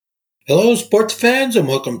Hello, sports fans, and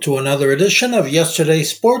welcome to another edition of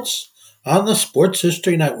Yesterday's Sports on the Sports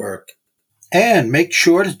History Network. And make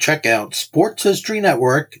sure to check out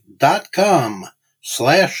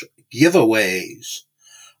sportshistorynetwork.com/giveaways.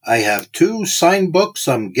 I have two signed books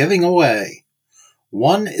I'm giving away.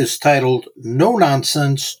 One is titled No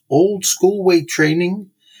Nonsense Old School Weight Training,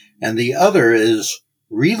 and the other is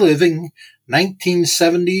Reliving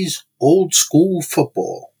 1970s Old School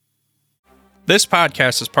Football. This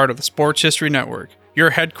podcast is part of the Sports History Network,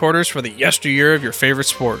 your headquarters for the yesteryear of your favorite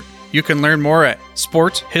sport. You can learn more at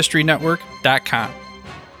sportshistorynetwork.com.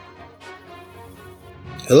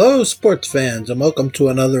 Hello, sports fans, and welcome to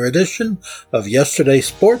another edition of Yesterday's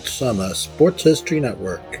Sports on the Sports History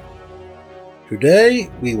Network.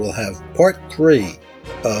 Today, we will have part 3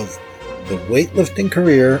 of the weightlifting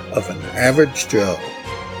career of an average Joe.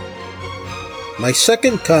 My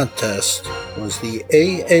second contest was the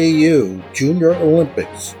AAU Junior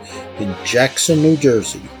Olympics in Jackson, New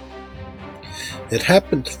Jersey. It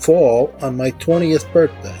happened to fall on my 20th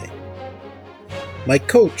birthday. My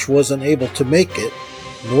coach wasn't able to make it,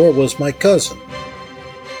 nor was my cousin.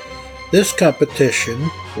 This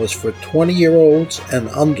competition was for 20-year-olds and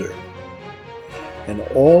under, and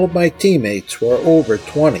all of my teammates were over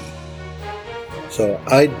 20, so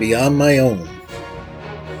I'd be on my own.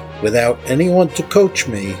 Without anyone to coach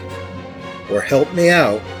me or help me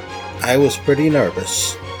out, I was pretty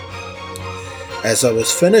nervous. As I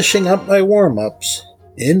was finishing up my warm-ups,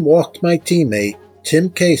 in walked my teammate,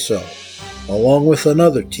 Tim Queso, along with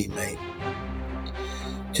another teammate.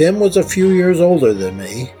 Tim was a few years older than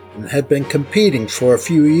me and had been competing for a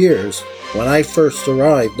few years when I first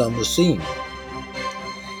arrived on the scene.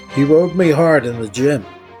 He rode me hard in the gym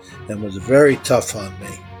and was very tough on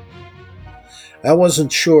me. I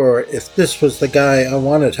wasn't sure if this was the guy I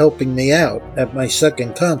wanted helping me out at my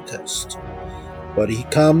second contest, but he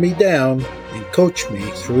calmed me down and coached me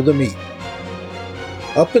through the meet.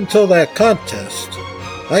 Up until that contest,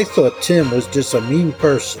 I thought Tim was just a mean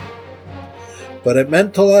person, but it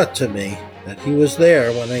meant a lot to me that he was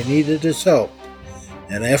there when I needed his help,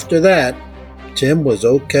 and after that, Tim was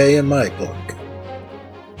okay in my book.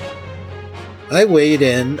 I weighed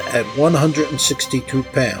in at 162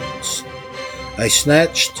 pounds. I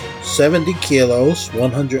snatched 70 kilos,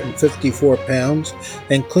 154 pounds,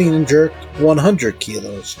 and clean and jerked 100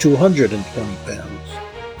 kilos, 220 pounds.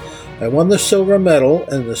 I won the silver medal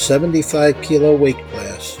in the 75 kilo weight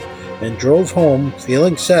class and drove home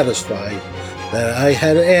feeling satisfied that I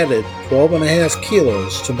had added 12.5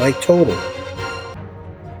 kilos to my total.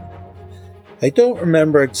 I don't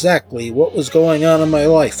remember exactly what was going on in my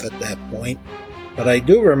life at that point, but I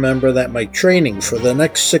do remember that my training for the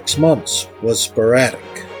next 6 months was sporadic.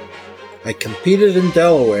 I competed in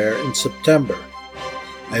Delaware in September.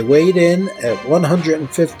 I weighed in at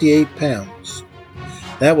 158 pounds.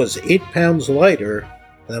 That was 8 pounds lighter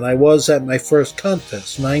than I was at my first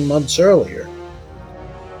contest 9 months earlier.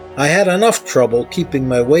 I had enough trouble keeping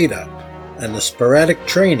my weight up, and the sporadic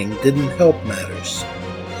training didn't help matters.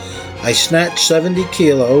 I snatched 70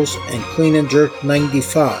 kilos and clean and jerked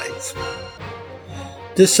 95.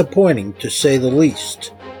 Disappointing, to say the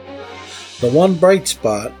least. The one bright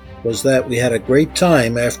spot was that we had a great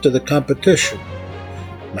time after the competition.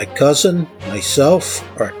 My cousin, myself,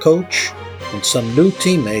 our coach, and some new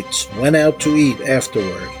teammates went out to eat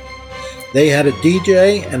afterward. They had a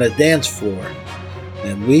DJ and a dance floor,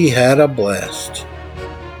 and we had a blast.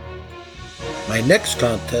 My next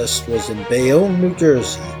contest was in Bayonne, New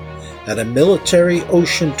Jersey, at a military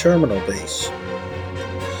ocean terminal base.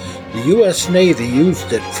 The U.S. Navy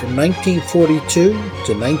used it from 1942 to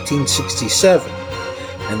 1967,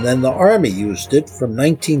 and then the Army used it from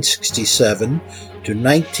 1967 to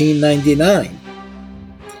 1999.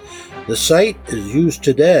 The site is used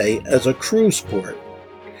today as a cruise port,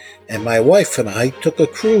 and my wife and I took a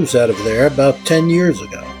cruise out of there about 10 years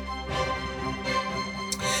ago.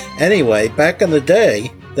 Anyway, back in the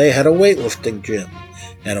day, they had a weightlifting gym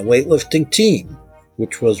and a weightlifting team,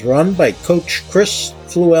 which was run by Coach Chris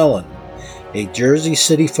Fluellen, a Jersey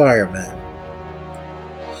City fireman.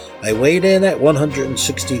 I weighed in at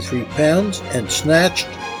 163 pounds and snatched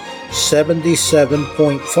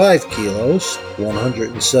 77.5 kilos,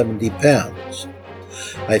 170 pounds.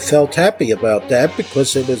 I felt happy about that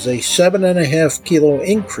because it was a 7.5 kilo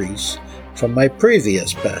increase from my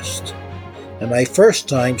previous best, and my first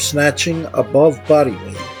time snatching above body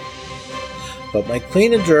weight. But my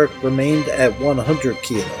clean and jerk remained at 100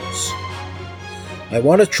 kilos. I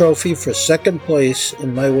won a trophy for second place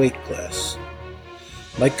in my weight class.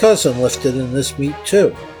 My cousin lifted in this meet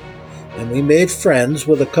too, and we made friends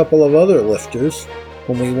with a couple of other lifters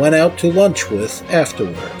whom we went out to lunch with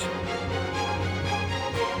afterward.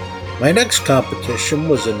 My next competition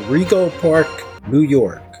was in Rego Park, New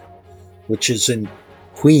York, which is in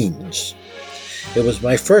Queens. It was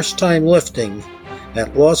my first time lifting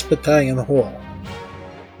at Lost Battalion Hall.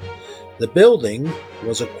 The building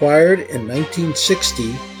was acquired in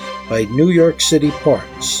 1960 by New York City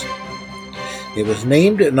Parks. It was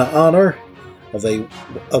named in honor of a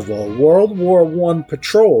World War I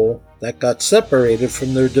patrol that got separated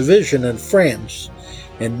from their division in France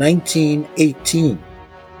in 1918.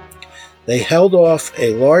 They held off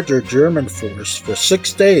a larger German force for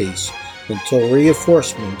 6 days until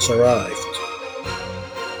reinforcements arrived.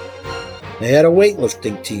 They had a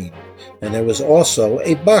weightlifting team, and there was also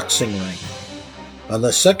a boxing ring. On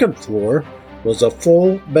the second floor was a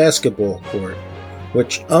full basketball court,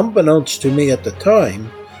 which, unbeknownst to me at the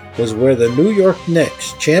time, was where the New York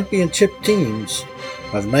Knicks championship teams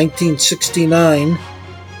of 1969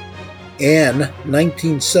 and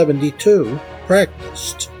 1972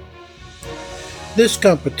 practiced. This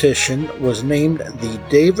competition was named the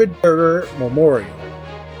David Berger Memorial.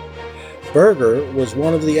 Berger was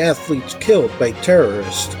one of the athletes killed by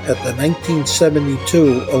terrorists at the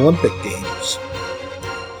 1972 Olympic Games.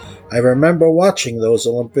 I remember watching those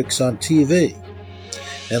Olympics on TV,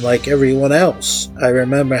 and like everyone else, I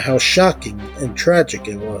remember how shocking and tragic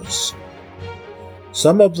it was.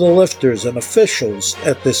 Some of the lifters and officials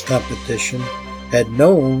at this competition had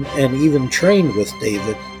known and even trained with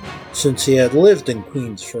David since he had lived in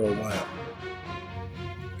Queens for a while.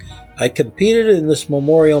 I competed in this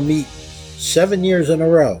memorial meet 7 years in a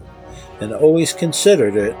row and always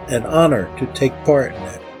considered it an honor to take part in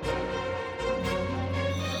it.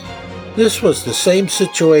 This was the same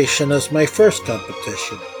situation as my first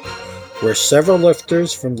competition, where several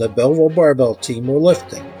lifters from the Belleville Barbell team were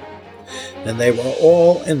lifting, and they were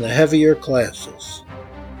all in the heavier classes.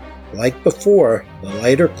 Like before, the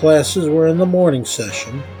lighter classes were in the morning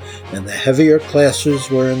session, and the heavier classes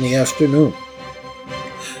were in the afternoon.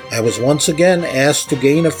 I was once again asked to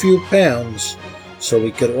gain a few pounds so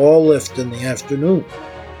we could all lift in the afternoon.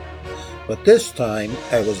 But this time,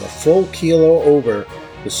 I was a full kilo over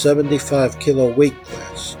the 75 kilo weight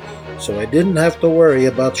class, so I didn't have to worry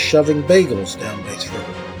about shoving bagels down my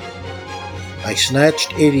throat. I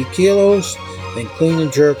snatched 80 kilos and clean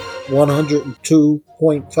and jerked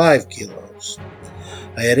 102.5 kilos.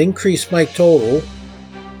 I had increased my total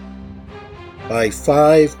by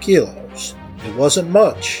 5 kilos. It wasn't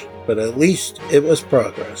much, but at least it was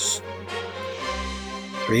progress.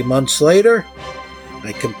 3 months later,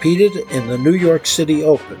 I competed in the New York City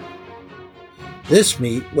Open. This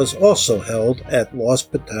meet was also held at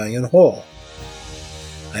Lost Battalion Hall.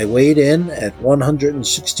 I weighed in at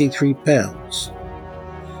 163 pounds.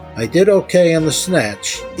 I did okay on the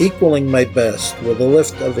snatch, equaling my best with a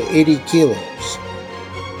lift of 80 kilos,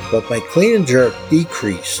 but my clean and jerk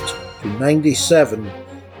decreased to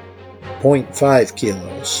 97.5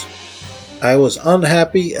 kilos. I was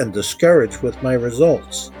unhappy and discouraged with my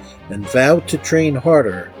results and vowed to train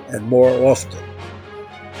harder and more often.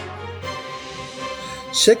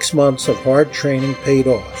 6 months of hard training paid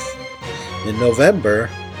off. In November,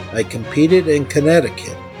 I competed in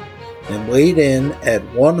Connecticut and weighed in at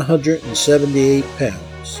 178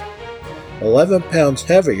 pounds, 11 pounds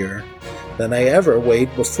heavier than I ever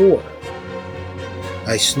weighed before.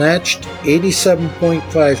 I snatched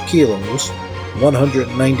 87.5 kilos,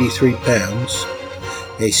 193 pounds,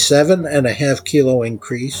 a 7.5 kilo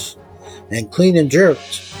increase, and clean and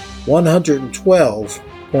jerked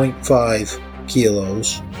 112.5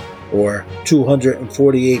 kilos, or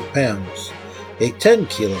 248 pounds, a 10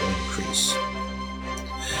 kilo increase.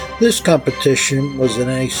 This competition was in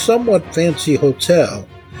a somewhat fancy hotel,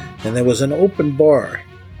 and there was an open bar.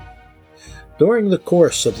 During the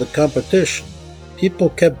course of the competition,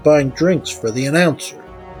 people kept buying drinks for the announcer,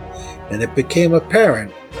 and it became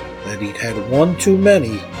apparent that he'd had one too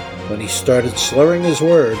many when he started slurring his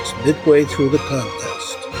words midway through the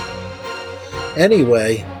contest.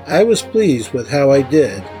 Anyway, I was pleased with how I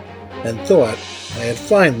did and thought I had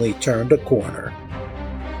finally turned a corner.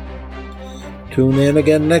 Tune in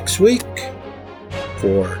again next week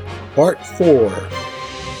for Part 4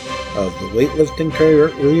 of the weightlifting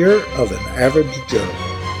career of an average Joe.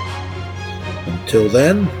 Until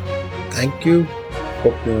then, thank you,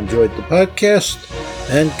 hope you enjoyed the podcast,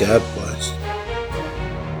 and God bless.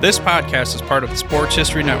 This podcast is part of the Sports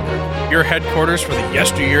History Network, your headquarters for the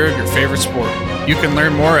yesteryear of your favorite sport. You can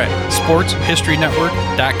learn more at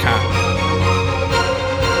sportshistorynetwork.com.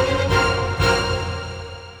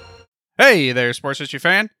 Hey there, sports history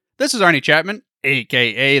fan. This is Arnie Chapman,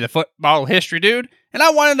 aka the Football History Dude, and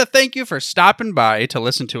I wanted to thank you for stopping by to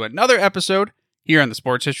listen to another episode here on the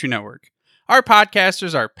Sports History Network. Our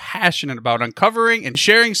podcasters are passionate about uncovering and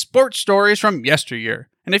sharing sports stories from yesteryear.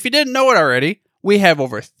 And if you didn't know it already, we have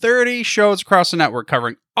over 30 shows across the network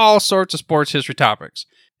covering all sorts of sports history topics.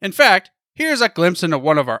 In fact, here's a glimpse into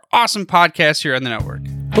one of our awesome podcasts here on the network.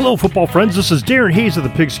 Hello, football friends. This is Darren Hayes of the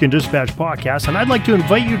Pigskin Dispatch podcast, and I'd like to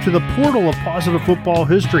invite you to the portal of positive football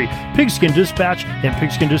history, Pigskin Dispatch and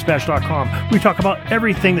pigskindispatch.com. We talk about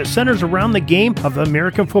everything that centers around the game of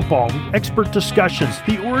American football, expert discussions,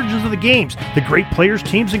 the origins of the games, the great players,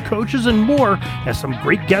 teams, and coaches, and more, and some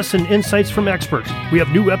great guests and insights from experts. We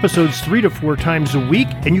have new episodes 3 to 4 times a week,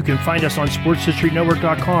 and you can find us on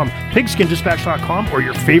sportshistorynetwork.com, pigskindispatch.com, or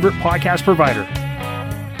your favorite podcast provider.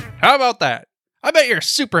 How about that? I bet you're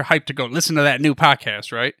super hyped to go listen to that new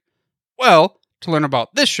podcast, right? Well, to learn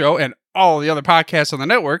about this show and all the other podcasts on the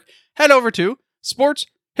network, head over to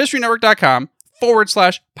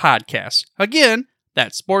sportshistorynetwork.com/podcasts. Again,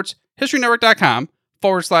 that's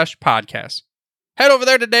sportshistorynetwork.com/podcasts. Head over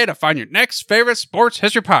there today to find your next favorite sports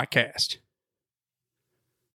history podcast.